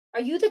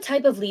Are you the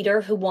type of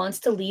leader who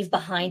wants to leave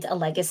behind a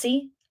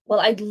legacy?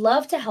 Well, I'd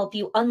love to help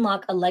you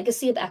unlock a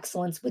legacy of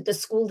excellence with the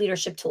School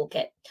Leadership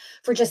Toolkit.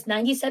 For just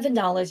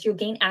 $97, you'll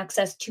gain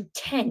access to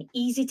 10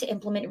 easy to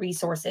implement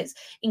resources,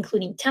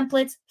 including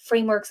templates,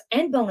 frameworks,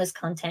 and bonus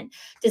content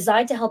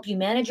designed to help you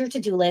manage your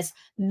to-do list,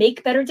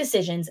 make better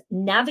decisions,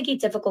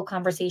 navigate difficult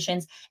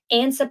conversations,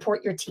 and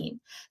support your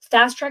team.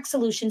 Fast track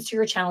solutions to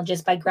your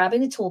challenges by grabbing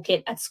the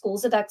toolkit at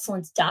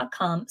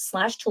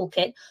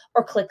schoolsofexcellence.com/toolkit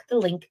or click the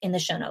link in the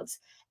show notes.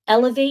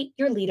 Elevate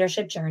your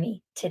leadership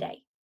journey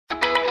today.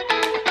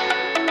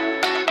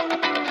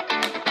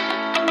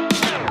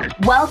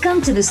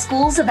 Welcome to the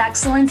Schools of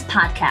Excellence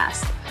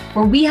podcast,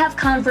 where we have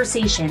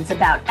conversations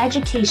about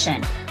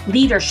education,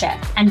 leadership,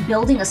 and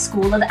building a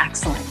school of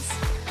excellence.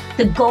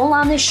 The goal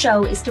on this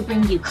show is to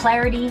bring you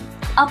clarity,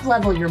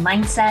 up-level your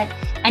mindset,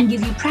 and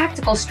give you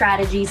practical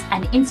strategies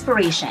and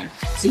inspiration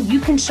so you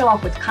can show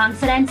up with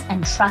confidence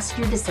and trust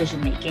your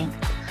decision-making.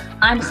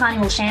 I'm Chani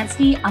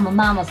Olshansky. I'm a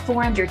mom of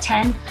 4 under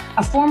 10,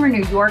 a former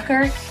New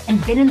Yorker,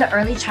 and been in the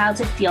early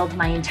childhood field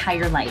my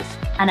entire life.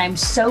 And I'm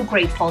so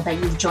grateful that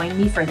you've joined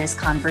me for this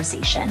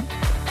conversation.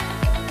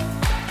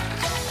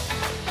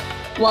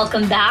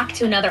 Welcome back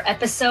to another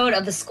episode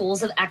of the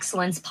Schools of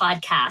Excellence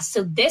podcast.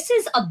 So this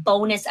is a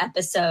bonus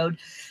episode.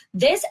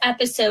 This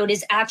episode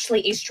is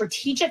actually a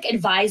strategic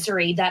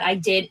advisory that I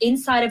did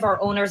inside of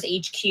our Owners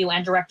HQ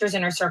and Directors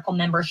Inner Circle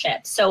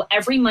membership. So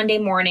every Monday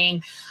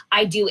morning,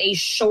 I do a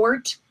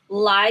short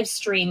live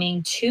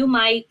streaming to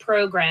my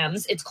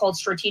programs. It's called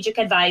Strategic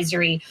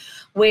Advisory,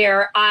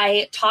 where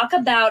I talk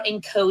about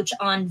and coach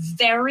on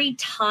very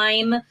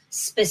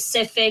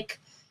time-specific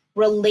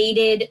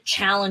related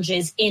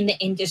challenges in the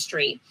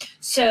industry.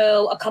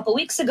 So a couple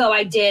weeks ago,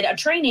 I did a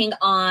training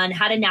on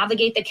how to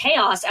navigate the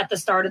chaos at the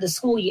start of the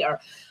school year. A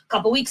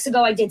couple weeks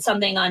ago, I did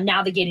something on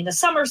navigating the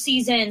summer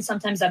season.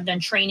 Sometimes I've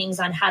done trainings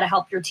on how to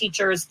help your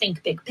teachers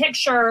think big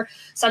picture.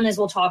 Sometimes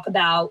we'll talk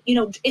about,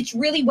 it's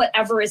really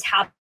whatever is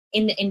happening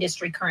in the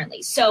industry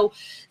currently. So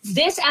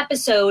this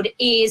episode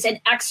is an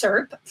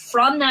excerpt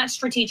from that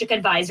strategic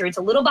advisory. It's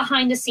a little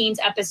behind the scenes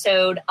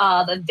episode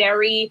of a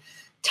very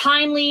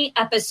timely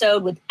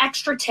episode with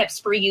extra tips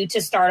for you to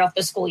start off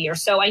the school year.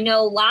 So I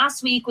know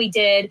last week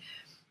a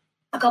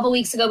couple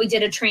weeks ago, we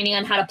did a training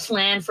on how to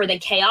plan for the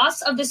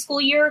chaos of the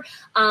school year.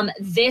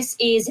 This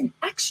is an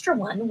extra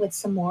one with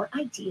some more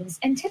ideas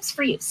and tips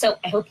for you. So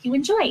I hope you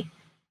enjoy.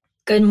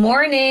 Good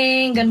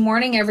morning. Good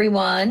morning,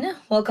 everyone.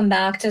 Welcome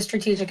back to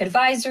Strategic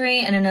Advisory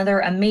and another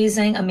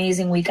amazing,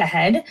 amazing week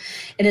ahead.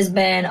 It has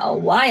been a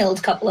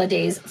wild couple of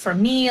days for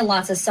me,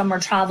 lots of summer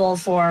travel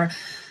for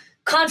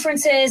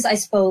conferences. I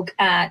spoke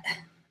at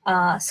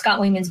Scott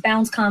Wayman's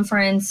Bounce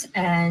Conference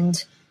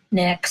and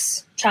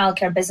Nick's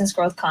Childcare Business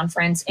Growth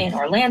Conference in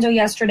Orlando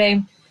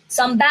yesterday.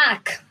 So I'm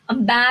back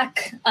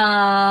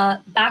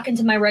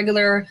into my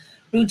regular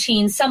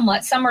routine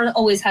somewhat. Summer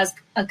always has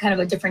a kind of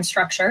a different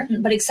structure,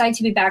 but excited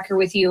to be back here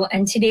with you.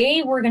 And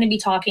today we're going to be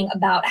talking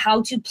about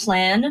how to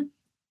plan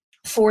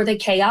for the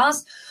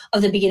chaos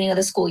of the beginning of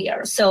the school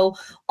year. So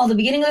while the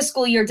beginning of the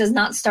school year does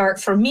not start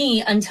for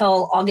me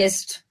until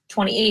August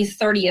 28th,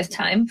 30th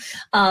time,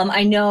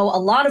 I know a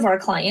lot of our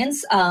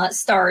clients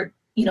start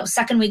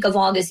second week of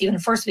August, even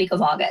first week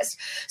of August.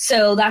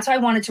 So that's why I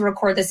wanted to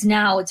record this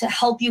now to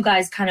help you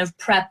guys kind of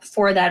prep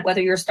for that, whether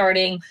you're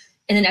starting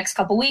in the next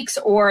couple weeks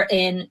or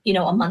in,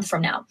 a month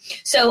from now.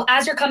 So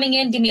as you're coming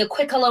in, give me a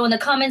quick hello in the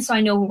comments so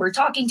I know who we're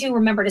talking to.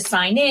 Remember to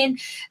sign in.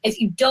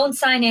 If you don't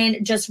sign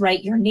in, just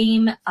write your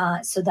name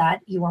so that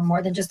you are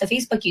more than just a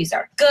Facebook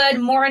user. Good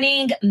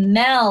morning,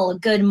 Mel.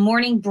 Good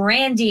morning,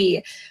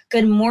 Brandy.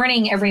 Good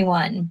morning,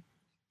 everyone.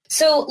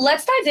 So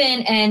let's dive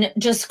in and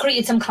just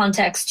create some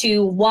context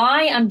to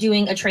why I'm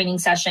doing a training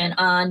session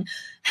on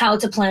how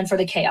to plan for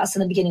the chaos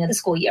in the beginning of the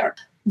school year.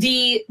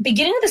 The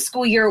beginning of the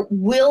school year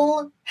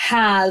will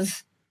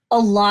have a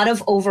lot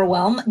of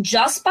overwhelm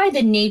just by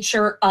the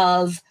nature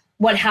of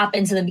what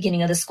happens in the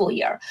beginning of the school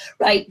year,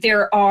 right?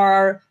 There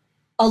are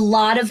a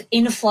lot of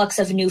influx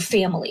of new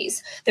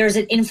families. There's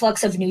an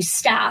influx of new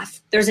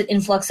staff. There's an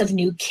influx of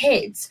new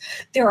kids.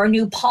 There are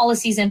new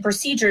policies and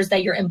procedures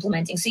that you're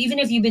implementing. So even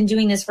if you've been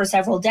doing this for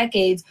several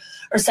decades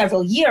or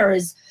several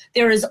years,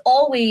 there is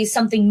always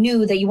something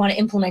new that you want to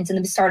implement in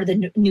the start of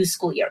the new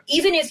school year.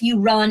 Even if you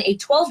run a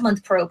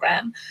 12-month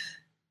program,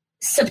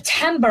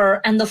 September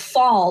and the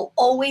fall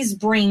always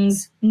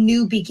brings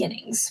new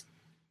beginnings.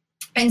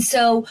 And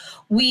so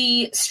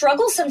we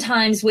struggle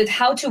sometimes with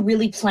how to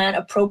really plan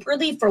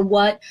appropriately for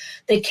what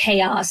the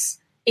chaos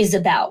is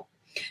about.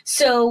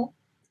 So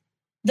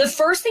the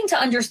first thing to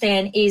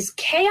understand is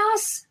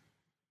chaos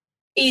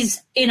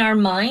is in our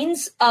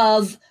minds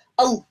of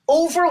an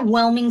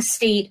overwhelming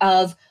state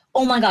of,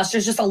 oh my gosh,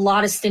 there's just a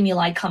lot of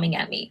stimuli coming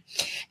at me.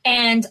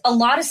 And a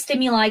lot of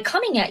stimuli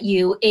coming at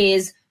you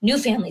is new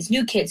families,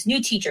 new kids,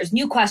 new teachers,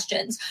 new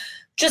questions,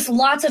 just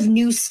lots of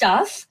new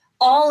stuff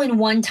all in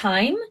one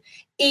time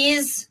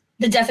is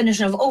the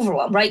definition of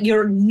overwhelm, right?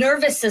 Your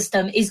nervous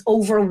system is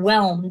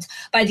overwhelmed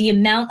by the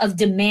amount of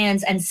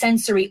demands and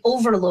sensory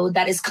overload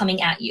that is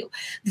coming at you.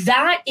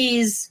 That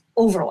is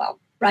overwhelm.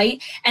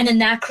 right? And then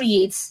that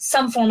creates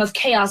some form of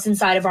chaos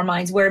inside of our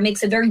minds where it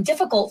makes it very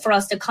difficult for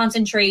us to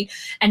concentrate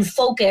and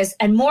focus,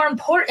 and more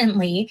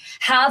importantly,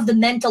 have the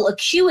mental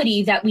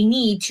acuity that we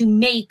need to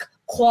make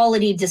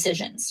quality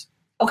decisions.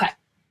 Okay.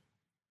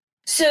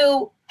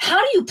 So how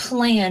do you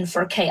plan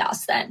for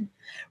chaos then?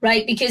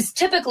 Right? Because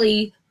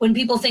typically when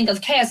people think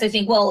of chaos, they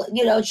think, well,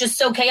 it's just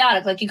so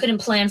chaotic, like you couldn't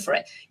plan for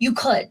it. You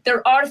could.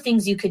 There are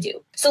things you could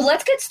do. So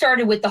let's get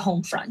started with the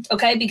home front,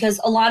 okay? Because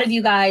a lot of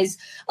you guys,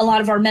 a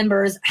lot of our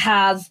members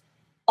have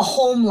a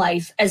home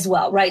life as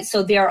well, right?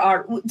 So it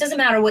doesn't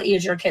matter what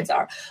age your kids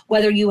are,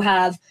 whether you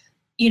have,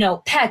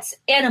 pets,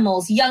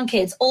 animals, young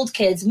kids, old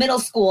kids, middle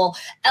school,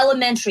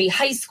 elementary,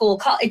 high school,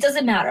 college, it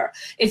doesn't matter.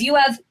 If you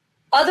have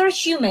other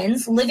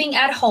humans living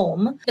at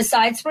home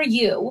besides for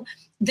you,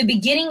 the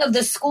beginning of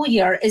the school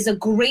year is a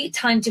great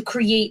time to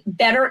create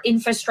better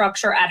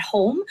infrastructure at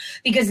home,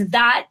 because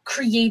that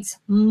creates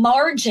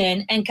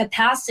margin and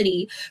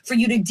capacity for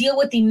you to deal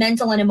with the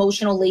mental and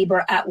emotional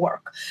labor at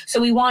work.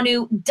 So we want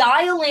to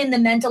dial in the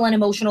mental and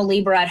emotional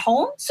labor at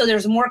home so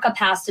there's more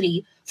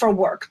capacity for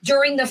work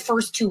during the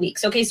first 2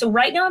 weeks. Okay, so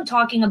right now I'm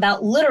talking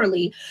about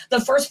literally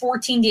the first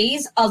 14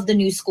 days of the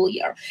new school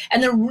year.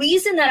 And the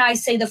reason that I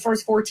say the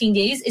first 14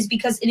 days is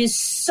because it is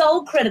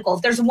so critical.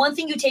 If there's one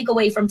thing you take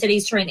away from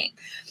today's training,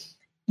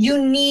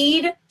 you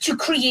need to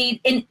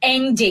create an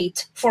end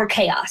date for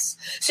chaos.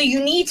 So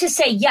you need to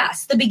say,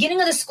 yes, the beginning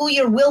of the school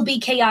year will be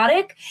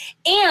chaotic,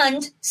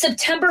 and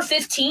September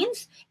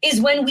 15th is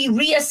when we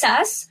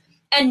reassess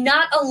and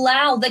not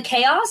allow the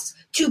chaos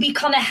to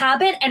become a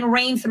habit and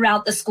reign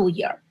throughout the school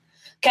year.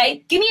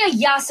 Okay, give me a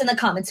yes in the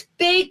comments,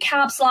 big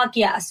caps lock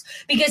yes,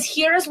 because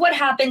here's what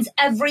happens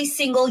every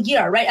single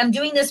year, right? I'm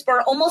doing this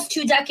for almost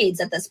 2 decades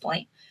at this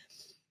point.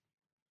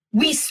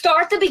 We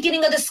start the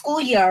beginning of the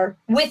school year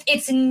with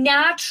its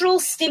natural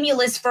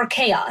stimulus for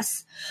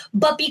chaos,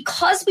 but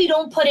because we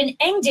don't put an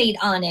end date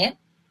on it,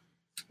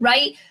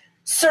 right?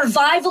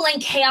 Survival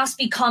and chaos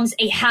becomes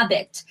a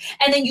habit,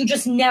 and then you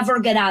just never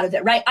get out of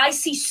it, right? I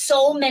see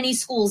so many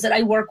schools that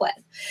I work with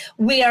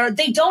where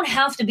they don't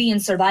have to be in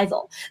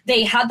survival.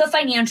 They have the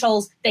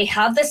financials, they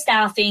have the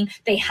staffing,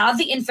 they have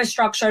the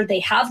infrastructure, they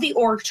have the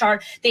org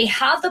chart, they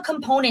have the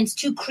components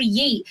to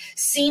create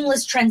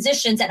seamless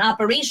transitions and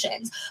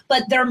operations,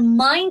 but their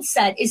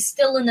mindset is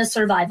still in the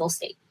survival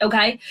state,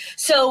 okay?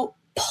 So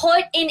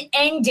put an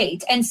end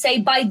date and say,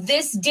 by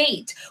this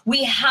date,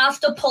 we have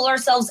to pull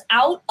ourselves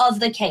out of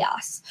the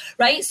chaos,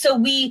 right? So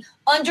we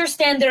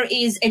understand there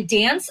is a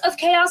dance of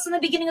chaos in the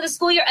beginning of the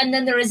school year, and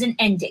then there is an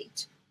end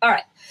date. All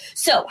right.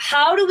 So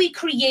how do we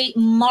create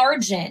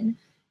margin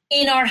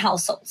in our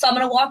household? So I'm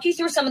going to walk you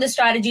through some of the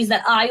strategies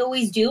that I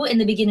always do in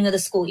the beginning of the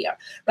school year,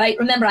 right?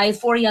 Remember, I have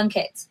 4 young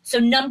kids. So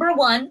number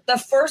one, the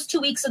first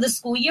 2 weeks of the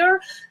school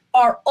year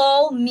are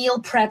all meal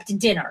prepped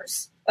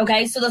dinners.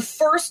 Okay, so the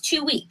first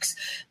 2 weeks,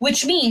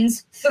 which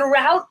means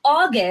throughout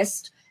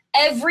August,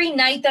 every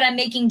night that I'm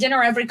making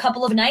dinner, every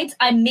couple of nights,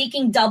 I'm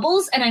making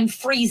doubles and I'm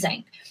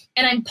freezing.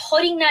 And I'm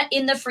putting that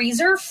in the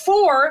freezer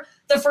for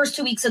the first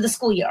 2 weeks of the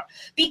school year.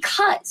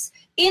 Because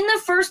in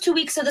the first 2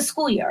 weeks of the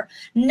school year,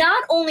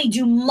 not only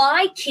do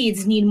my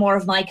kids need more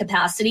of my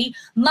capacity,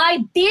 my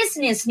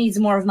business needs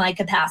more of my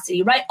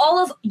capacity, right?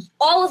 All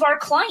of our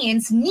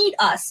clients need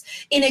us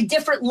in a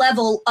different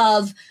level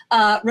of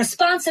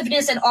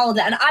responsiveness and all of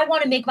that. And I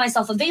want to make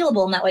myself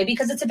available in that way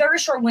because it's a very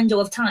short window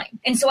of time.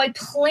 And so I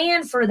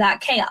plan for that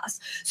chaos.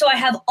 So I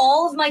have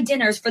all of my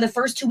dinners for the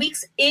first 2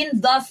 weeks in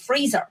the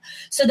freezer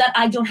so that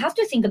I don't have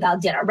to think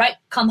about dinner, right?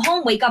 Come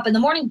home, wake up in the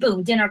morning,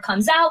 boom, dinner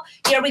comes out.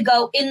 Here we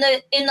go in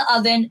the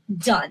oven,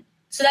 done.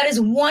 So that is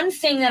one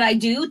thing that I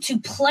do to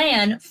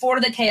plan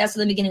for the chaos at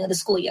the beginning of the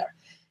school year.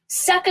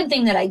 Second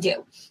thing that I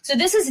do. So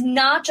this is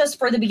not just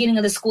for the beginning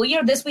of the school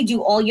year. This we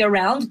do all year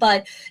round.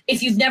 But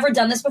if you've never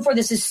done this before,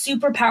 this is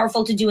super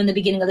powerful to do in the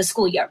beginning of the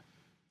school year.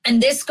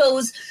 And this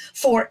goes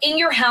for in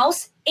your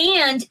house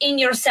and in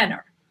your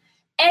center.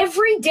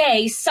 Every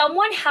day,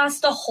 someone has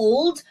to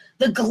hold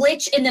the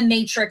glitch in the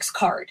matrix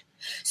card.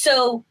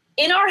 So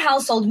in our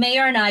household,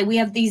 Mayor and I, we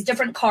have these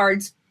different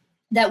cards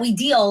that we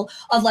deal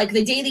of, like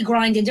the daily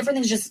grind and different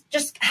things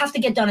just have to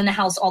get done in the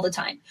house all the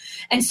time.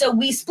 And so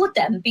we split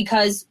them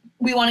because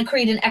we want to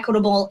create an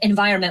equitable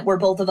environment where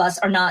both of us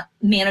are not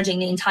managing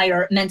the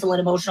entire mental and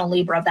emotional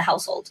labor of the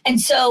household. And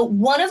so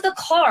one of the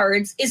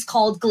cards is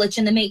called Glitch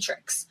in the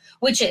Matrix,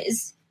 which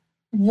is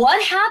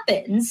what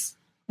happens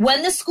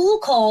when the school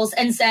calls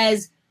and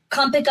says,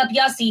 come pick up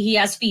Yossi, he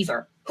has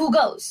fever. Who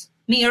goes?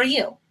 Me or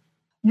you?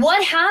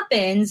 What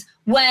happens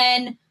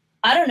when,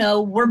 I don't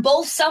know, we're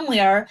both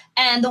somewhere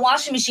and the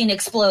washing machine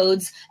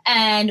explodes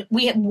and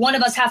one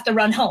of us have to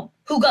run home?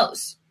 Who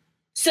goes?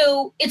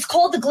 So it's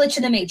called the glitch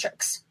in the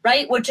matrix,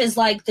 right? Which is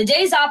like the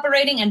day's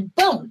operating and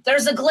boom,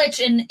 there's a glitch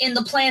in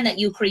the plan that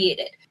you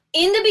created.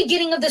 In the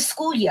beginning of the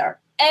school year,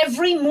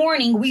 every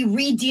morning we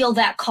redeal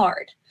that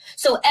card.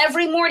 So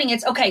every morning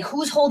it's, okay,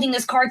 who's holding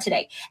this card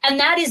today? And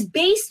that is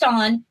based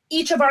on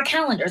each of our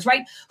calendars,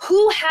 right?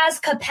 Who has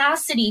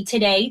capacity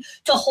today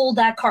to hold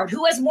that card?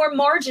 Who has more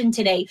margin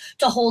today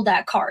to hold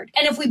that card?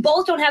 And if we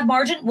both don't have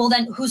margin, well,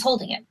 then who's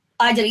holding it?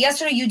 I did it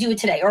yesterday, you do it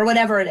today, or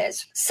whatever it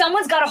is.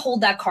 Someone's got to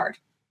hold that card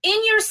in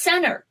your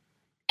center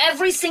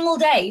every single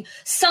day.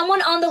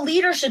 Someone on the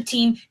leadership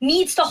team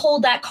needs to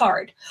hold that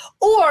card,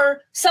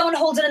 or someone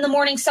holds it in the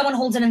morning, someone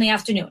holds it in the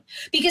afternoon.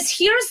 Because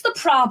here's the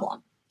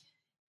problem.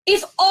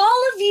 If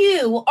all of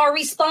you are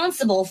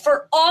responsible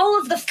for all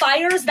of the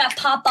fires that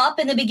pop up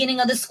in the beginning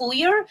of the school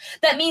year,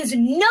 that means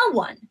no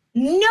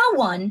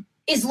one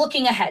is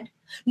looking ahead.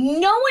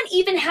 No one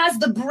even has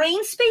the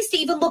brain space to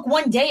even look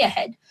one day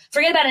ahead.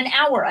 Forget about an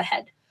hour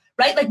ahead,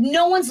 right? Like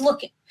no one's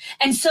looking.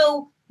 And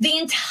so the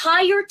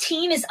entire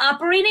team is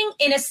operating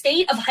in a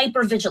state of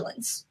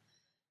hypervigilance.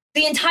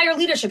 The entire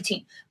leadership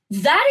team.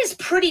 That is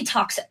pretty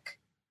toxic.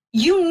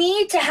 You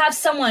need to have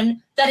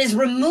someone that is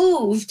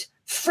removed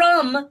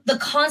from the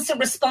constant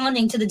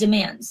responding to the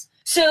demands.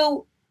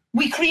 So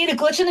we create a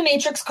glitch in the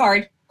matrix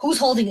card. Who's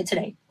holding it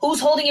today? Who's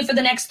holding it for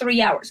the next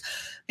 3 hours?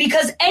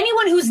 Because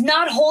anyone who's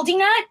not holding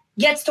that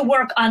gets to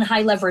work on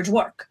high leverage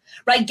work,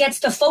 right? Gets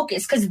to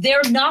focus because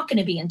they're not going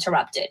to be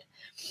interrupted.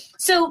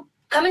 So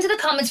come into the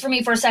comments for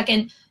me for a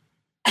second,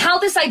 how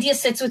this idea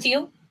sits with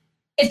you,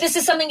 if this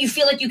is something you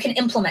feel like you can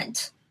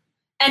implement,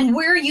 and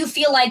where you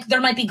feel like there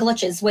might be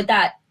glitches with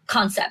that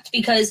concept,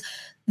 because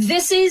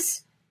this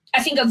is,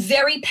 I think, a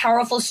very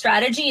powerful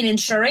strategy in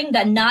ensuring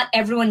that not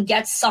everyone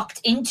gets sucked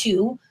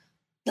into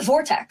the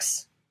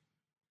vortex.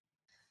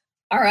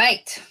 All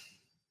right.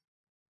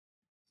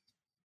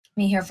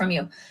 Let me hear from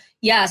you.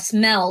 Yes,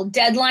 Mel,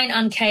 deadline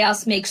on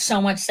chaos makes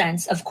so much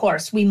sense. Of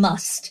course, we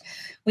must.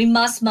 We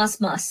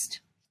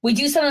must. We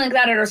do something like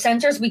that at our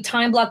centers. We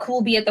time block who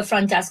will be at the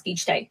front desk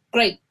each day.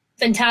 Great.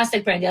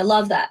 Fantastic, Brandy. I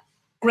love that.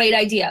 Great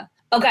idea.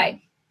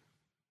 Okay.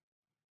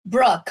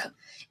 Brooke,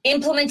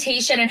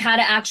 implementation and how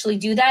to actually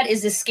do that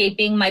is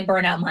escaping my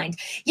burnout mind.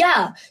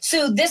 Yeah.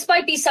 So this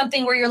might be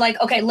something where you're like,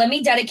 okay, let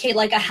me dedicate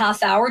like a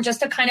half hour just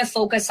to kind of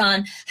focus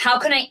on how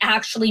can I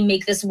actually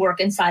make this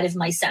work inside of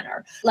my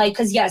center? Like,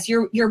 because yes,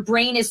 your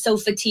brain is so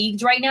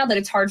fatigued right now that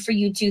it's hard for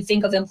you to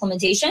think of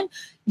implementation.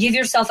 Give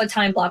yourself a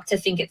time block to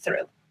think it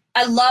through.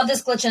 I love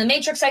this glitch in the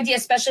matrix idea,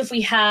 especially if we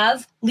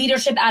have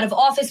leadership out of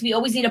office. We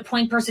always need a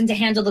point person to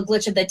handle the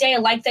glitch of the day. I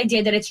like the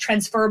idea that it's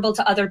transferable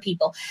to other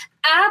people.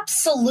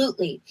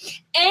 Absolutely.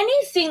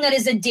 Anything that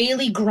is a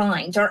daily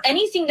grind or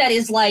anything that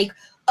is like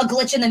a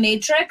glitch in the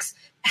matrix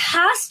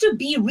has to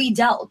be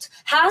redealt,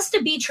 has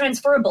to be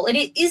transferable. And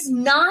it is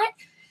not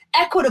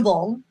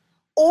equitable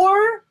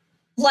or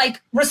like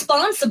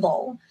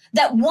responsible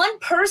that one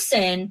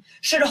person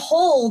should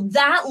hold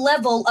that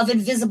level of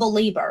invisible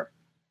labor.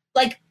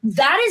 Like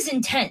that is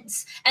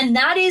intense and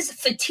that is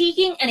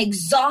fatiguing and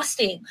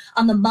exhausting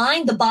on the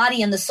mind, the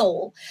body, and the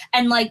soul.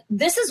 And like,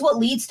 this is what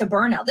leads to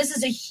burnout. This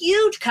is a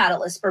huge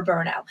catalyst for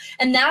burnout.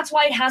 And that's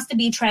why it has to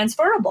be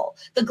transferable.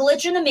 The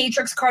glitch in the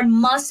matrix card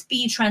must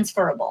be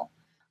transferable.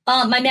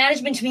 My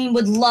management team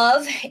would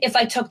love if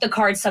I took the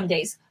card some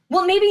days.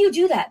 Well, maybe you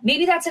do that.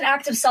 Maybe that's an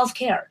act of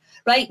self-care,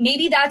 right?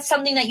 Maybe that's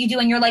something that you do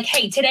and you're like,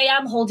 hey, today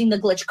I'm holding the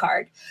glitch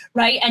card,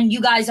 right? And you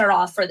guys are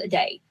off for the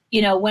day,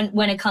 you know,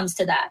 when it comes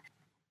to that.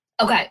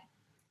 Okay,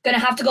 gonna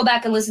have to go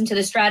back and listen to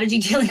the strategy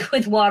dealing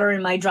with water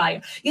in my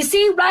dryer. You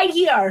see, right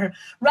here,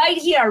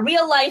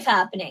 real life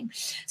happening.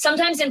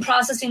 Sometimes in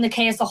processing the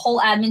chaos, the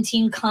whole admin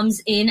team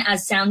comes in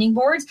as sounding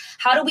boards.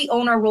 How do we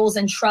own our roles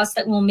and trust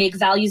that we'll make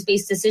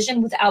values-based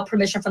decision without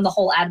permission from the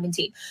whole admin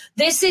team?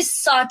 This is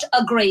such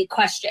a great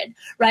question,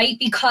 right?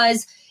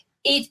 Because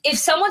if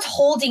someone's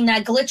holding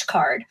that glitch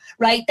card,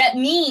 right, that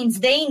means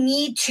they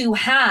need to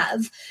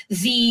have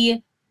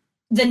the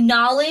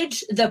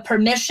knowledge, the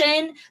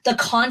permission, the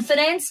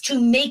confidence to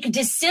make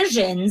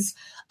decisions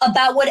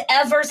about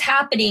whatever's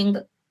happening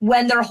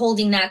when they're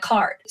holding that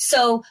card.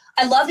 So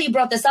I love that you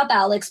brought this up,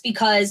 Alex,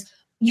 because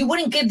you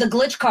wouldn't give the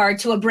glitch card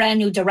to a brand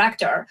new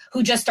director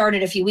who just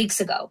started a few weeks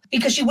ago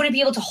because she wouldn't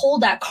be able to hold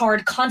that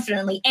card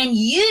confidently. And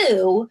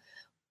you,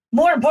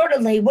 more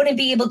importantly, wouldn't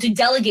be able to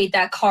delegate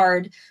that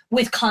card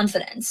with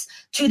confidence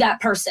to that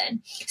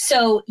person.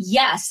 So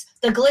yes,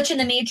 the glitch in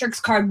the matrix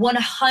card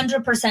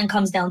 100%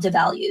 comes down to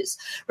values,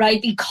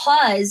 right?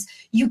 Because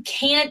you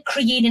can't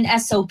create an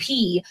SOP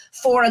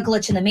for a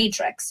glitch in the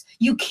matrix.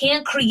 You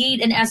can't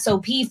create an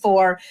SOP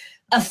for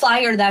a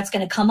fire that's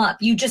going to come up.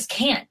 You just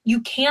can't.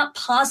 You can't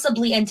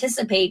possibly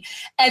anticipate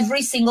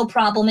every single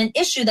problem and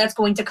issue that's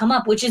going to come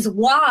up, which is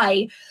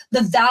why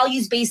the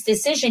values-based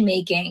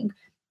decision-making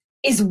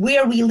is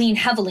where we lean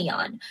heavily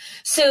on.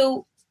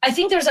 So I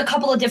think there's a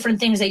couple of different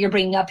things that you're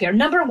bringing up here.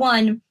 Number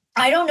one,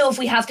 I don't know if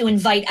we have to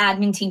invite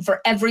admin team for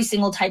every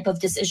single type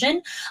of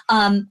decision.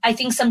 I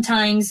think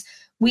sometimes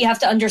we have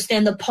to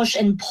understand the push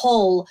and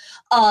pull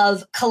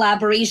of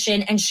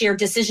collaboration and shared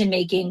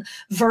decision-making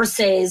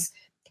versus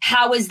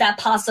how is that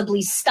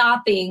possibly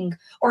stopping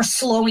or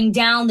slowing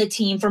down the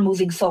team from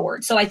moving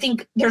forward. So I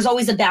think there's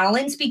always a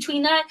balance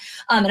between that.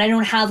 And I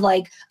don't have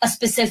like a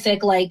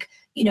specific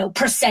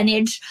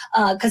percentage,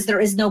 because there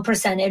is no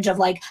percentage of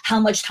like how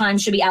much time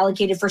should be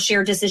allocated for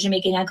shared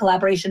decision-making and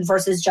collaboration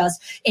versus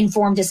just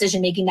informed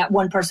decision-making that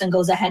one person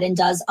goes ahead and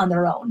does on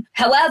their own.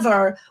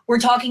 However, we're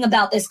talking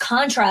about this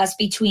contrast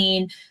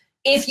between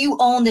if you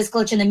own this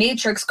glitch in the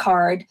matrix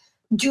card,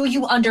 Do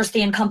you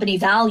understand company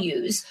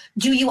values?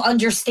 Do you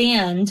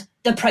understand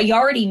the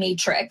priority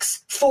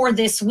matrix for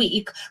this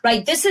week,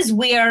 right? This is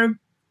where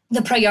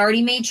the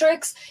priority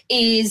matrix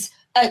is,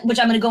 which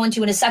I'm going to go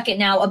into in a second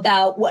now,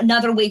 about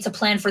another way to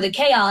plan for the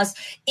chaos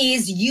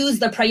is use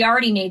the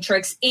priority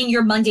matrix in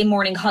your Monday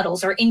morning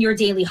huddles or in your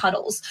daily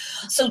huddles.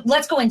 So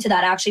let's go into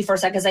that actually for a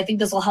second, because I think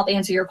this will help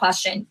answer your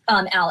question,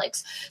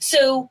 Alex.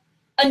 So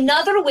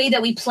another way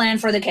that we plan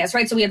for the chaos,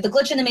 right? So we have the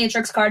glitch in the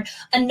matrix card.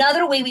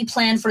 Another way we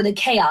plan for the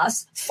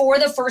chaos for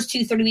the first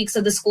 2-3 weeks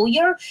of the school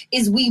year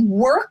is we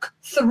work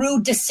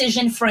through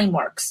decision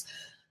frameworks.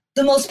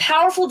 The most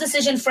powerful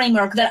decision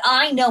framework that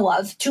I know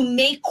of to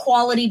make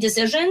quality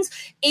decisions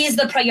is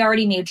the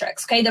priority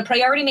matrix. Okay. The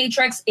priority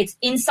matrix, it's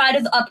inside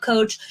of the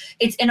UpCoach.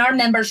 It's in our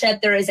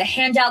membership. There is a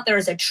handout. There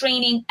is a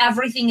training.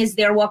 Everything is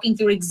there, walking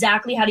through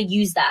exactly how to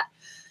use that.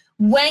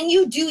 When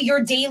you do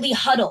your daily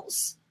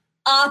huddles,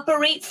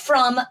 operate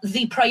from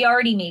the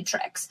priority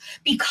matrix,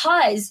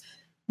 because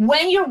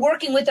when you're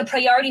working with the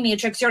priority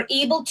matrix, you're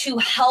able to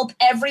help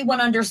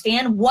everyone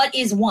understand what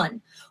is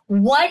one.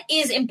 What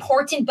is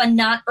important but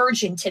not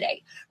urgent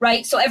today,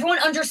 right? So everyone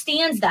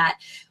understands that.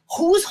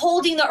 Who's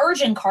holding the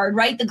urgent card,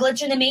 right? The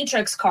glitch in the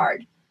matrix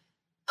card.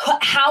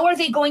 How are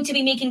they going to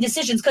be making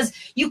decisions? Because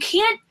you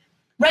can't,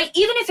 right?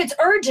 Even if it's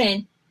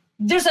urgent,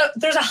 there's a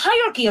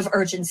hierarchy of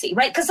urgency,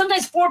 right? Because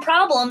sometimes 4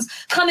 problems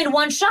come in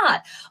one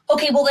shot.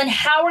 Okay, well then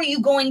how are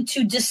you going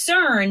to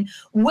discern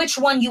which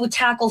one you would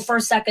tackle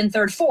first, second,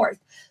 third, fourth?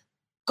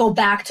 Go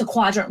back to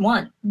quadrant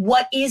 1.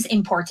 What is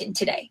important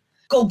today?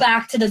 Go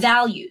back to the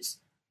values.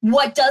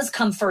 What does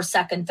come first,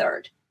 second,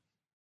 third?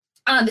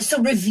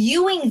 So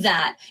reviewing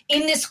that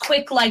in this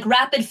quick, like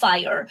rapid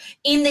fire,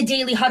 in the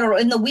daily huddle or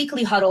in the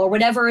weekly huddle or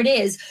whatever it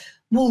is,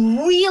 will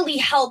really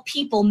help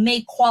people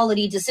make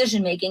quality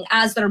decision-making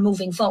as they're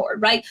moving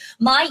forward, right?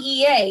 My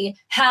EA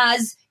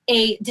has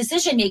a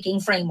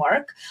decision-making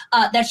framework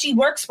that she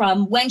works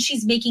from when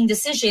she's making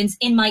decisions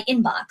in my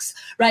inbox,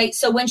 right?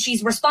 So when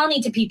she's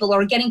responding to people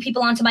or getting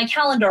people onto my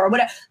calendar or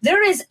whatever,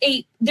 there's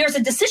a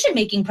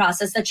decision-making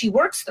process that she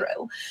works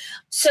through.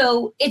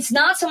 So it's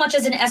not so much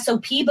as an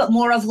SOP, but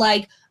more of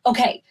like,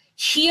 okay,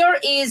 here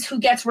is who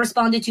gets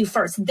responded to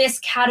first, this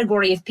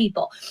category of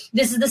people.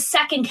 This is the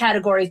second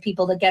category of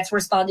people that gets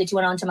responded to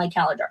and onto my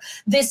calendar.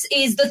 This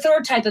is the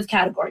third type of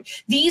category.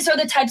 These are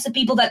the types of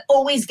people that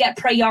always get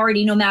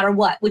priority no matter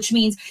what, which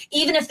means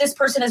even if this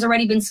person has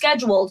already been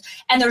scheduled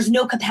and there's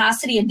no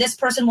capacity and this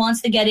person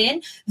wants to get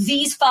in,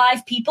 these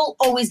 5 people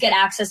always get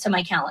access to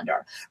my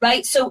calendar,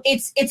 right? So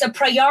it's a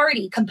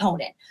priority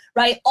component,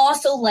 right?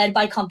 Also led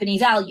by company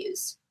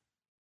values.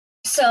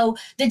 So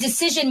the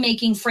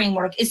decision-making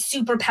framework is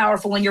super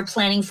powerful when you're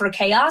planning for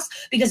chaos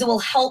because it will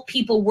help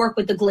people work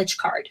with the glitch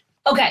card.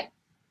 Okay,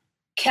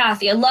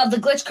 Kathy, I love the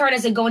glitch card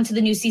as I go into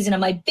the new season of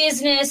my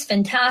business.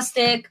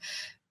 Fantastic.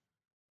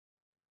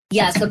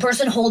 Yes, the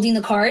person holding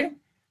the card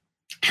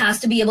has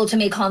to be able to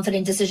make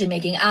confident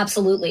decision-making.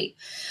 Absolutely.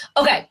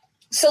 Okay,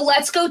 so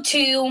let's go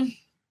to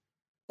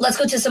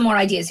some more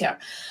ideas here.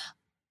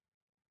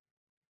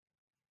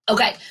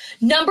 Okay,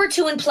 number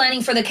 2 in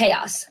planning for the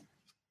chaos.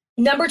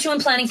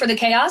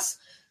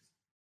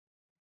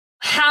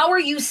 How are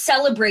you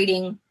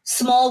celebrating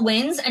small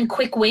wins and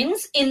quick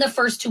wins in the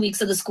first 2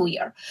 weeks of the school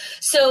year?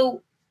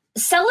 So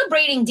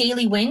celebrating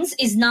daily wins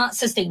is not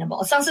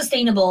sustainable. It's not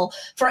sustainable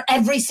for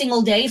every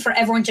single day for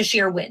everyone to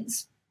share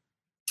wins.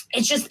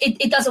 It's just,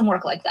 it doesn't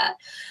work like that.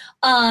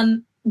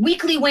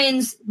 Weekly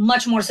wins,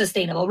 much more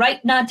sustainable,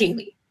 right? Not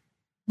daily.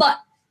 But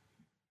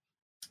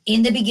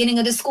in the beginning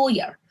of the school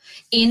year,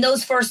 in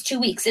those first 2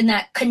 weeks, in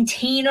that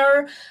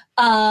container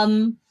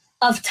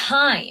of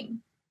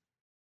time,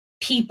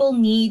 people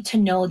need to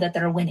know that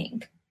they're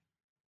winning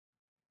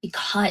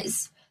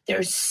because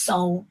there's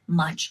so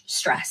much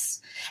stress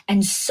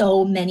and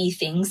so many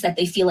things that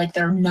they feel like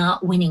they're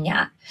not winning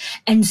at.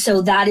 And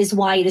so that is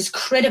why it is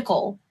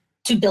critical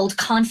to build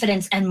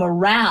confidence and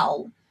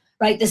morale,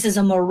 right? This is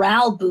a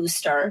morale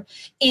booster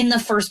in the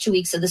first 2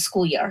 weeks of the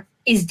school year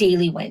is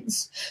daily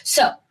wins.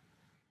 So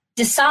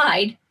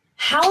decide,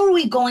 how are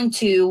we going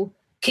to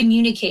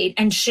communicate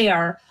and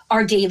share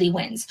our daily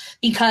wins?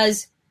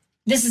 Because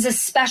this is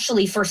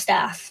especially for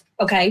staff,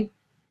 okay?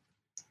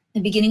 The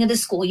beginning of the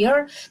school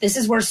year, this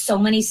is where so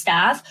many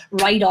staff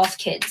write off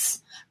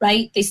kids,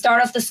 right? They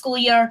start off the school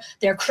year,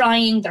 they're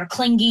crying, they're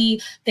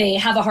clingy, they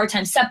have a hard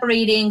time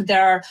separating,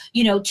 they're,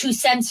 too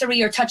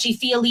sensory or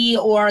touchy-feely,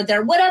 or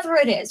they're whatever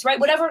it is, right?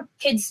 Whatever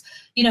kids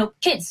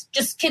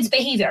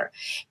behavior.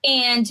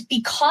 And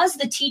because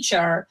the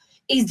teacher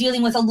is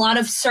dealing with a lot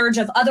of surge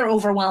of other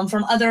overwhelm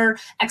from other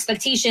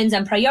expectations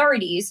and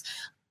priorities,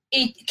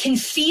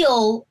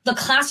 the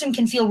classroom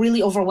can feel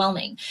really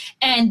overwhelming.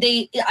 And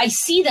I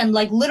see them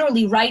like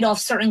literally write off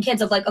certain kids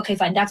of like, okay,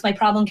 fine, that's my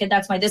problem kid,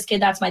 that's my this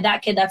kid, that's my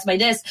that kid, that's my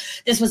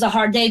this was a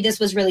hard day, this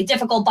was really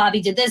difficult, Bobby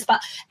did this,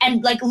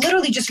 and like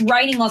literally just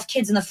writing off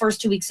kids in the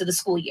first 2 weeks of the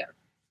school year.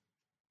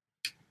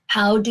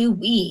 How do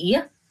we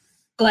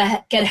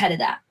get ahead of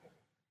that?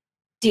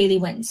 Daily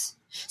wins.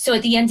 So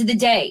at the end of the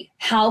day,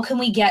 how can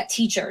we get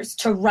teachers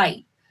to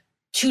write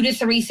 2 to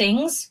 3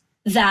 things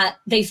that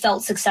they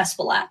felt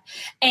successful at.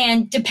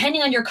 And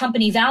depending on your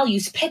company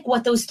values, pick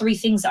what those 3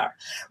 things are,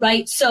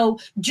 right? So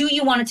do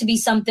you want it to be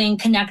something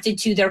connected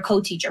to their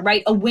co-teacher,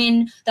 right? A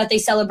win that they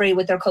celebrated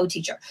with their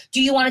co-teacher.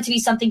 Do you want it to be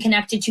something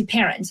connected to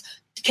parents,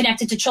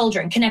 connected to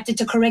children, connected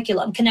to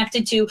curriculum,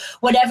 connected to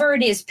whatever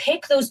it is?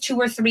 Pick those 2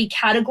 or 3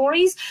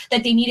 categories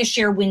that they need to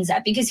share wins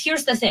at. Because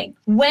here's the thing,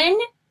 when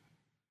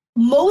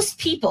most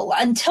people,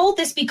 until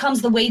this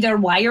becomes the way their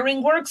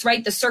wiring works,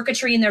 right, the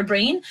circuitry in their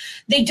brain,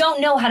 they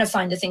don't know how to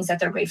find the things that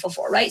they're grateful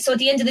for, right? So at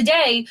the end of the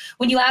day,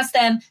 when you ask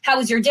them, how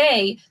was your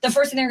day? The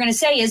first thing they're going to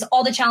say is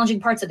all the challenging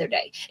parts of their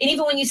day. And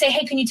even when you say,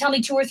 hey, can you tell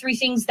me 2 or 3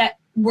 things that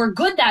were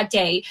good that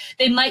day?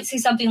 They might say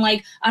something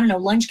like, I don't know,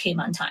 lunch came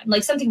on time,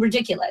 like something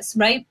ridiculous,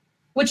 right?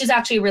 Which is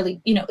actually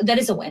really, that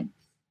is a win.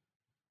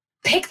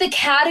 Pick the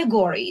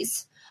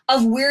categories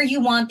of where you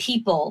want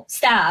people,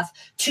 staff,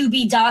 to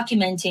be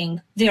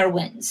documenting their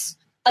wins.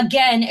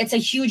 Again, it's a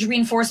huge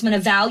reinforcement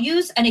of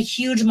values and a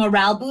huge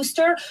morale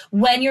booster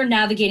when you're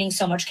navigating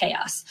so much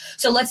chaos.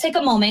 So let's take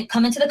a moment,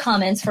 come into the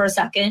comments for a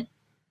second.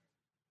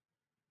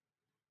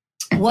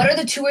 What are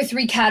the 2 or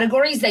 3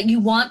 categories that you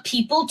want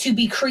people to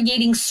be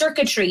creating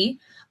circuitry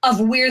of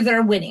where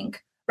they're winning,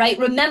 right?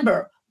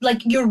 Remember,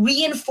 like, you're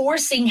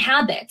reinforcing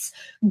habits,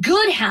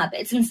 good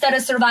habits instead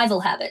of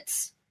survival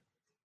habits.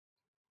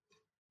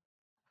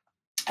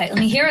 All right,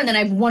 let me hear, and then I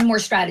have one more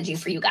strategy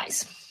for you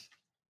guys.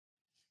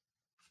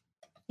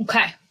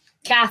 Okay,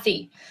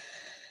 Kathy.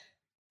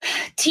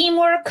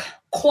 Teamwork,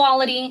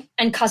 quality,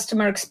 and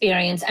customer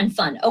experience and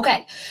fun.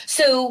 Okay,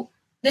 so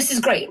this is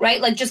great, right?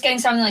 Like just getting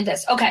something like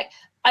this. Okay,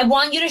 I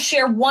want you to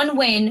share one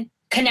win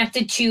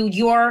connected to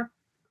your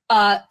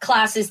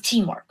class's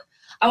teamwork.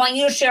 I want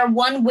you to share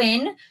one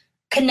win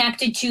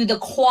connected to the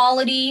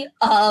quality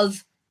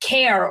of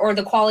care or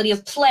the quality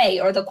of play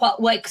or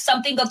like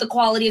something of the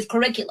quality of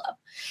curriculum.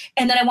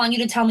 And then I want you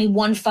to tell me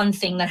one fun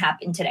thing that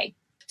happened today.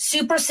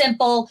 Super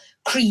simple.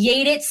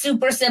 Create it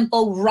super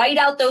simple. Write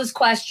out those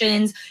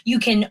questions. You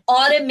can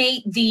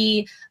automate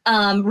the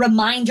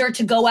reminder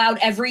to go out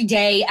every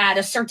day at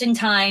a certain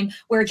time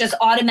where it just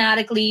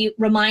automatically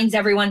reminds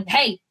everyone,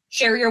 hey,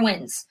 share your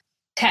wins.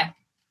 Okay.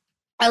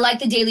 I like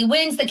the daily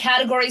wins. The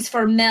categories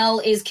for Mel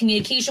is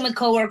communication with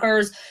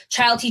coworkers,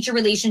 child-teacher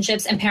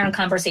relationships, and parent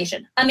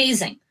conversation.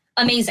 Amazing.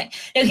 Amazing.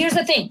 Now, here's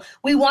the thing.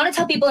 We want to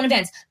tell people in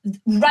advance,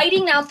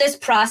 writing out this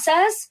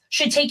process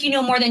should take you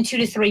no more than 2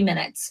 to 3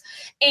 minutes.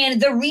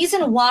 And the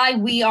reason why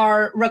we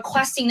are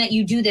requesting that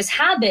you do this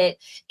habit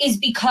is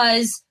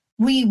because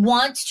we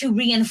want to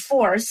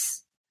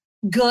reinforce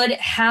good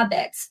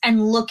habits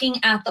and looking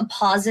at the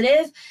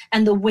positive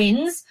and the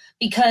wins,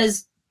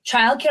 because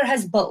childcare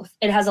has both.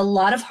 It has a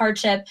lot of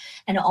hardship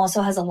and it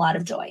also has a lot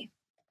of joy.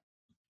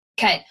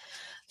 Okay.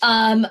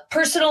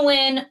 Personal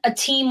win, a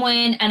team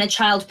win, and a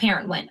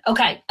child-parent win.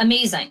 Okay,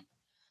 amazing.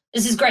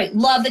 This is great.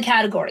 Love the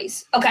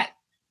categories. Okay,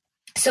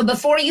 so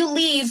before you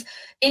leave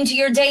into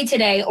your day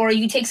today, or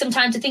you take some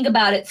time to think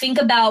about it, think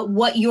about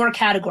what your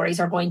categories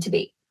are going to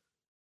be.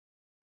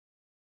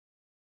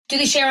 Do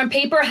they share on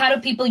paper? How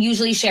do people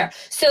usually share?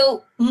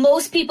 So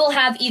most people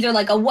have either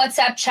like a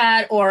WhatsApp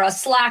chat or a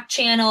Slack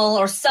channel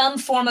or some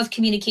form of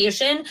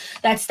communication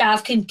that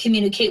staff can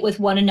communicate with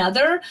one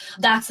another.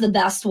 That's the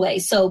best way.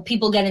 So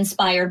people get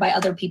inspired by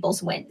other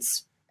people's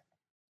wins.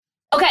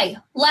 Okay,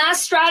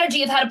 last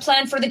strategy of how to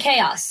plan for the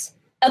chaos.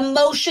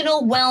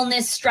 Emotional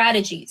wellness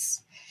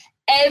strategies.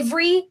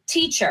 Every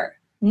teacher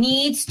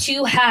needs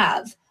to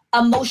have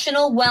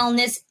emotional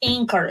wellness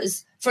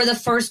anchors for the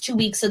first 2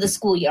 weeks of the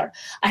school year.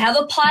 I have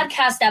a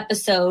podcast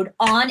episode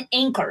on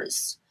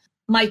anchors.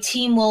 My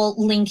team will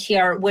link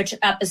here which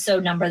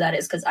episode number that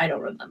is because I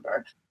don't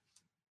remember.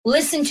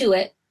 Listen to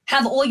it.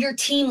 Have all your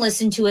team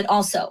listen to it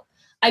also.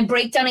 I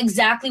break down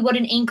exactly what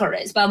an anchor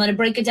is, but I'm going to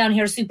break it down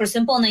here super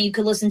simple, and then you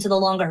could listen to the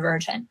longer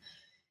version.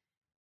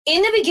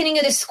 In the beginning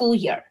of the school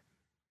year,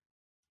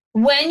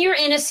 when you're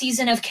in a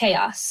season of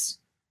chaos,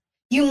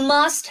 you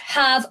must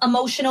have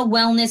emotional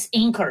wellness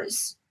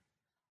anchors,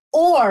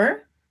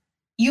 or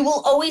you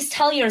will always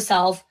tell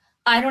yourself,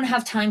 I don't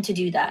have time to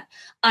do that.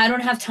 I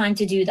don't have time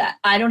to do that.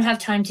 I don't have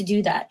time to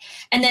do that.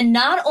 And then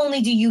not only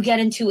do you get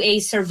into a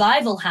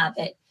survival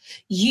habit,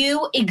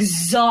 you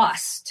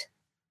exhaust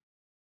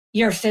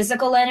your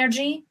physical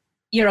energy,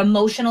 your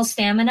emotional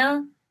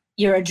stamina,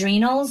 your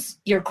adrenals,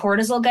 your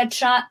cortisol gets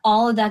shot.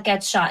 All of that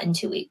gets shot in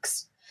 2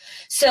 weeks.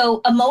 So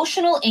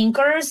emotional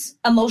anchors,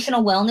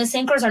 emotional wellness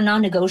anchors are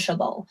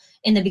non-negotiable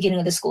in the beginning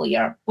of the school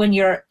year when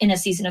you're in a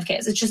season of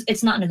chaos.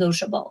 It's not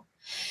negotiable.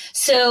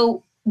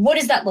 So what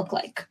does that look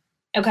like?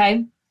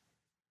 Okay.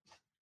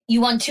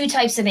 You want 2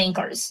 types of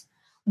anchors.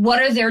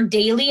 What are their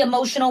daily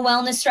emotional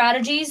wellness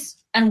strategies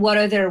and what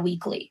are their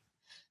weekly?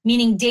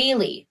 Meaning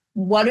daily,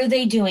 what are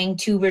they doing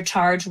to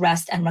recharge,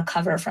 rest, and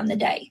recover from the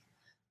day?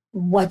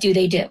 What do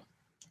they do?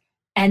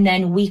 And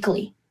then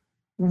weekly,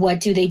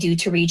 what do they do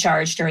to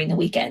recharge during the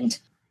weekend?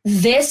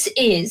 This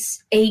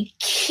is a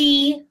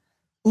key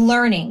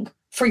learning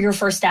for your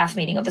first staff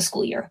meeting of the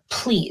school year.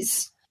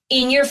 Please,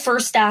 in your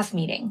first staff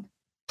meeting,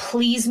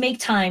 please make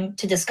time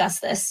to discuss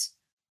this.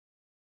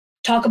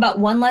 Talk about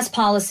one less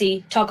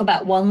policy, talk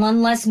about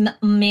one less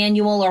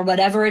manual or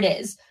whatever it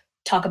is.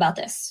 Talk about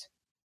this.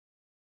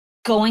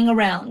 Going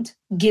around,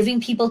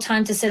 giving people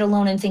time to sit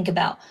alone and think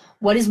about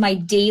what is my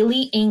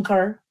daily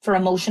anchor for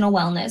emotional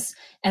wellness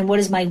and what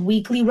is my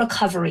weekly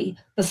recovery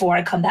before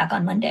I come back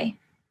on Monday.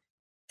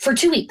 For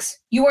 2 weeks,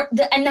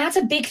 and that's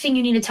a big thing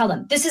you need to tell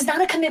them. This is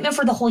not a commitment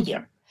for the whole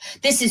year.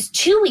 This is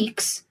 2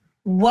 weeks.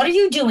 What are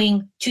you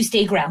doing to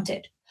stay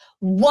grounded?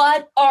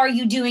 What are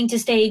you doing to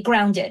stay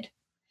grounded?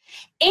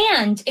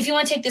 And if you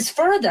want to take this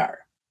further,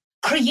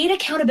 create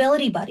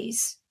accountability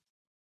buddies,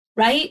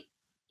 right?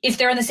 If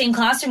they're in the same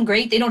classroom,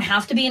 great. They don't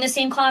have to be in the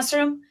same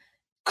classroom.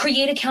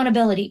 Create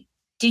accountability.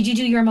 Did you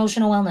do your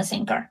emotional wellness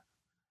anchor?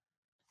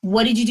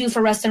 What did you do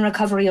for rest and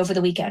recovery over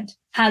the weekend?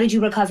 How did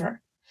you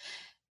recover?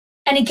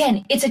 And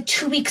again, it's a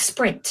 2-week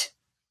sprint.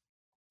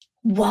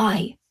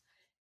 Why?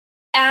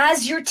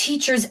 As your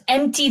teachers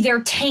empty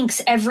their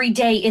tanks every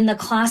day in the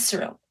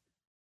classroom,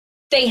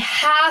 they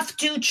have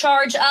to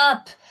charge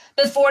up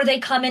before they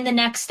come in the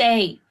next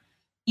day.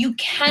 You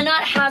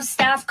cannot have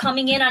staff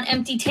coming in on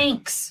empty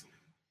tanks.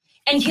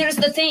 And here's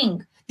the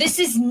thing. This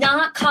is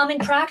not common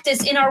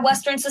practice in our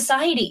Western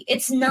society.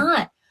 It's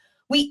not.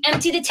 We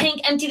empty the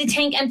tank, empty the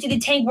tank, empty the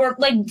tank. We're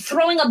like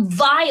throwing a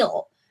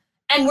vial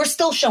and we're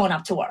still showing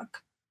up to work.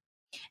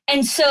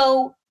 And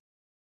so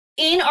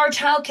in our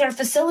childcare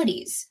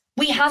facilities,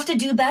 we have to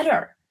do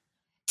better.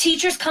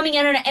 Teachers coming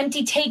in on an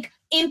empty tank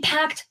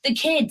impact the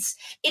kids.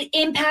 It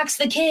impacts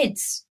the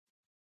kids.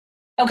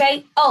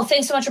 Okay. Oh,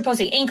 thanks so much for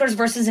posting. Anchors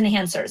versus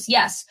enhancers.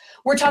 Yes.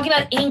 We're talking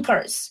about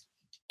anchors.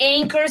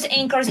 Anchors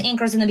in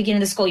the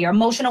beginning of the school year.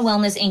 Emotional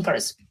wellness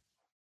anchors.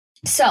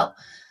 So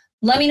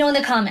let me know in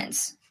the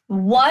comments.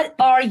 What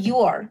are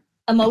your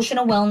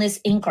emotional wellness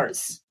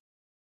anchors?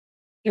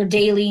 Your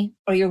daily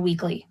or your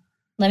weekly?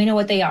 Let me know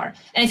what they are.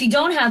 And if you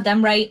don't have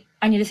them, right,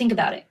 I need to think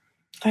about it.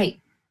 Great.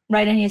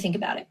 Right, I need to think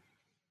about it.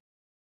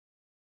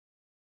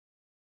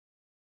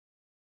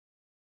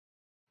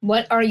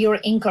 What are your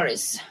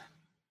anchors?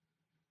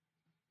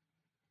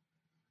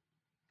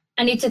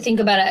 I need to think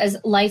about it as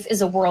life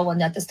is a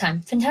whirlwind at this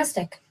time.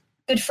 Fantastic.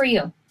 Good for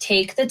you.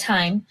 Take the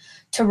time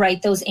to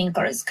write those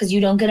anchors because you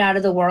don't get out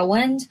of the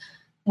whirlwind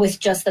with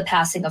just the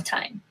passing of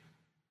time.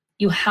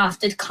 You have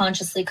to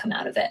consciously come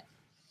out of it.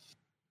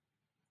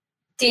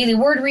 Daily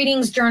word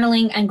readings,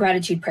 journaling, and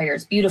gratitude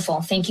prayers.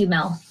 Beautiful. Thank you,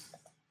 Mel.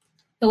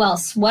 Who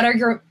else? What are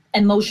your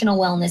emotional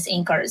wellness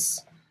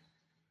anchors?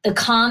 The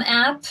Calm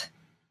app.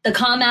 The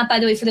Calm app, by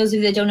the way, for those of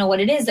you that don't know what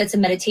it is, that's a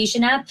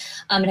meditation app.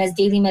 It has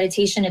daily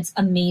meditation. It's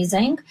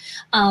amazing.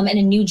 And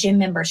a new gym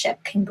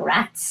membership.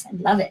 Congrats. I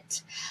love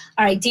it.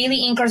 All right.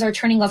 Daily anchors are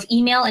turning off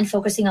email and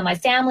focusing on my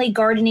family,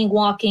 gardening,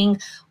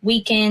 walking,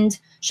 weekend,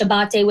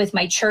 Shabbat day with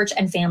my church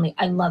and family.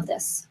 I love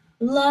this.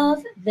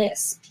 Love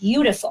this.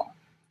 Beautiful.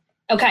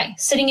 Okay.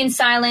 Sitting in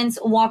silence,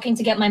 walking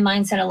to get my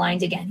mindset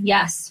aligned again.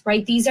 Yes.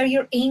 Right. These are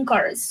your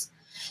anchors.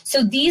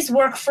 So these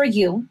work for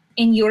you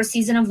in your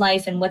season of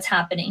life and what's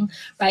happening,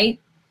 right?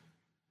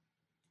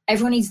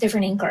 Everyone needs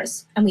different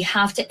anchors, and we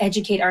have to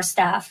educate our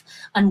staff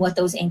on what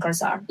those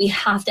anchors are. We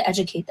have to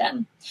educate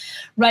them.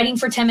 Writing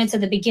for 10 minutes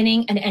at the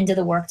beginning and end of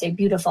the workday.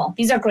 Beautiful.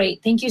 These are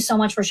great. Thank you so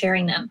much for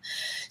sharing them.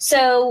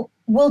 So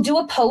we'll do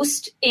a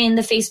post in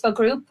the Facebook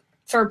group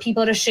for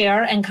people to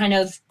share and kind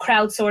of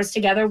crowdsource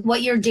together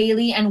what your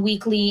daily and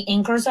weekly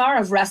anchors are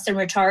of rest and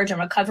recharge and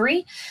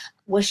recovery.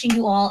 Wishing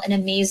you all an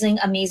amazing,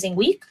 amazing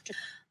week.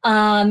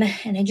 And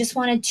I just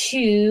wanted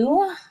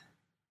to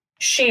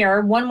share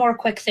one more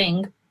quick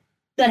thing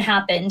that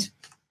happened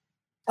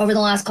over the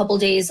last couple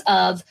of days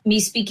of me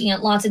speaking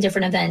at lots of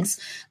different events.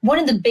 One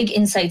of the big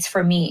insights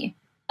for me,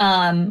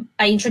 I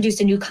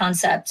introduced a new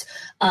concept,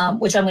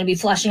 which I'm going to be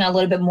fleshing out a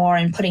little bit more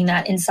and putting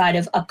that inside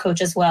of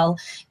UpCoach as well,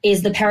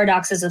 is the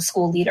paradoxes of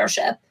school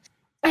leadership.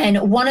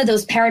 And one of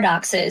those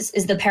paradoxes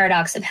is the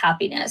paradox of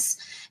happiness.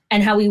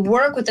 And how we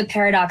work with the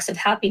paradox of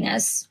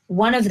happiness,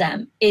 one of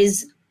them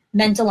is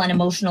mental and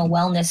emotional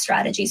wellness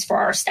strategies for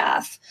our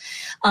staff.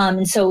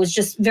 And so it was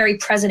just very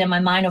present in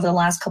my mind over the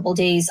last couple of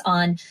days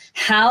on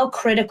how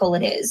critical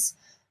it is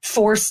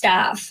for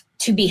staff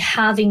to be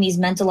having these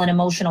mental and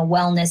emotional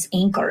wellness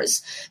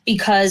anchors.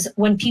 Because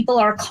when people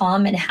are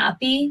calm and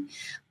happy,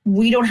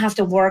 we don't have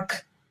to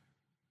work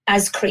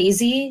as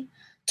crazy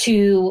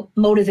to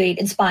motivate,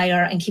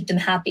 inspire, and keep them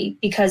happy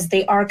because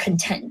they are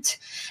content.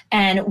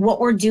 And what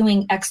we're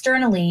doing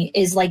externally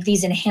is like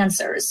these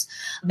enhancers,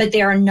 but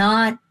they are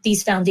not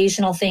these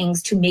foundational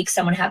things to make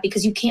someone happy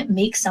because you can't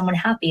make someone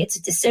happy. It's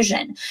a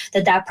decision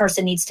that that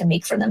person needs to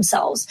make for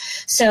themselves.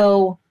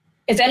 So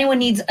if anyone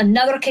needs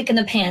another kick in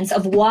the pants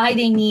of why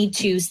they need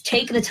to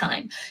take the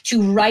time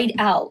to write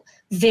out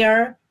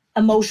their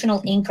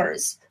emotional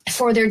anchors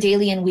for their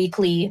daily and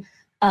weekly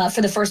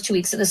for the first 2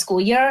 weeks of the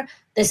school year,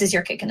 this is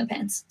your kick in the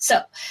pants. So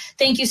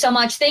thank you so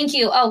much. Thank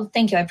you. Oh,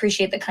 thank you. I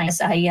appreciate the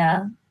kindness.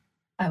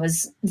 I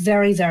was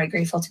very, very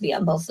grateful to be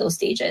on both those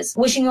stages.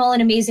 Wishing you all an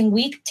amazing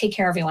week. Take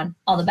care, everyone.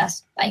 All the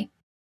best. Bye.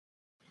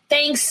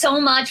 Thanks so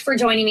much for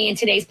joining me in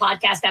today's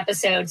podcast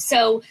episode.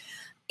 So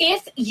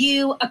If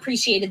you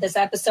appreciated this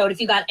episode, if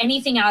you got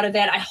anything out of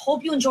it, I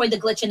hope you enjoyed the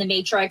glitch in the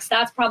matrix.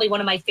 That's probably one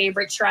of my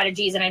favorite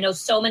strategies. And I know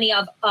so many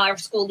of our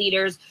school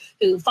leaders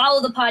who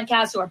follow the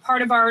podcast, who are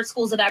part of our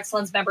Schools of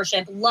Excellence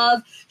membership,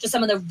 love just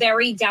some of the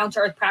very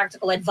down-to-earth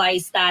practical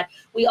advice that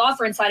we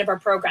offer inside of our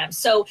program.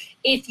 So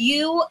if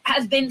you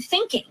have been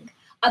thinking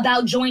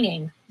about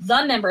joining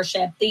the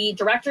membership, the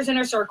Directors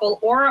Inner Circle,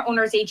 or our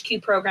Owners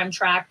HQ program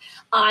track,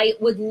 I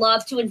would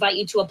love to invite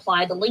you to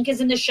apply. The link is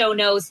in the show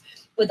notes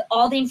with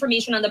all the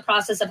information on the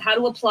process of how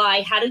to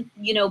apply, how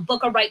to,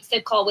 book a right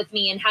fit call with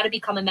me, and how to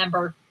become a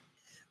member.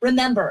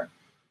 Remember,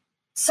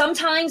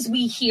 sometimes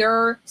we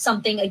hear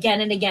something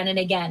again and again and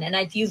again. And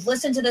if you've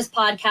listened to this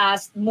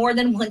podcast more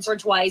than once or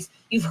twice,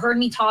 you've heard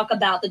me talk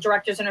about the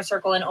Directors Inner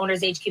Circle and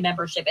Owners HQ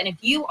membership. And if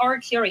you are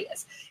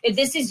curious, if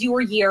this is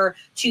your year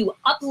to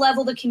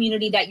up-level the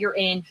community that you're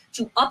in,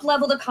 to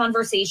up-level the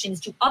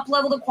conversations, to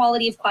up-level the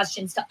quality of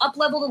questions, to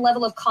up-level the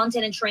level of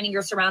content and training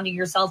you're surrounding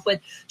yourself with,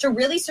 to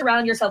really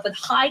surround yourself with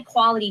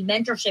high-quality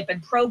mentorship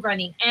and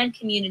programming and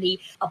community,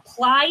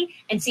 apply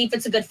and see if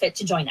it's a good fit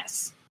to join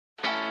us.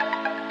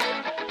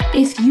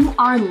 If you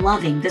are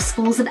loving the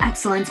Schools of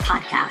Excellence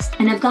podcast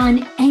and have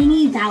gotten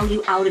any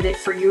value out of it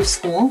for your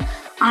school,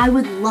 I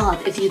would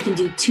love if you can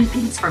do two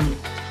things for me.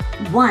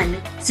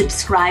 One,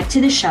 subscribe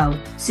to the show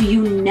so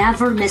you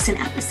never miss an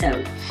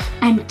episode.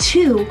 And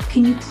two,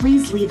 can you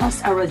please leave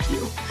us a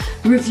review?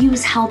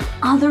 Reviews help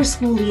other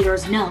school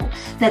leaders know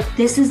that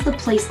this is the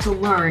place to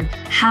learn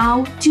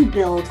how to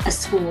build a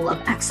school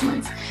of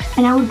excellence.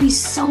 And I would be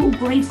so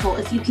grateful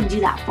if you can do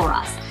that for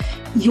us.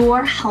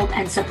 Your help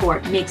and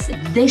support makes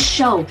this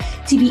show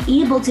to be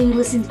able to be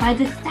listened by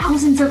the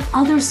thousands of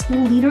other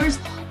school leaders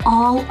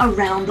all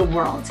around the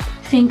world.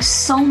 Thanks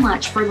so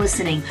much for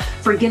listening,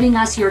 for giving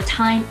us your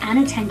time and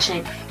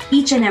attention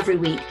each and every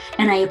week,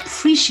 and I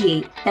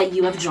appreciate that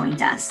you have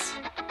joined us.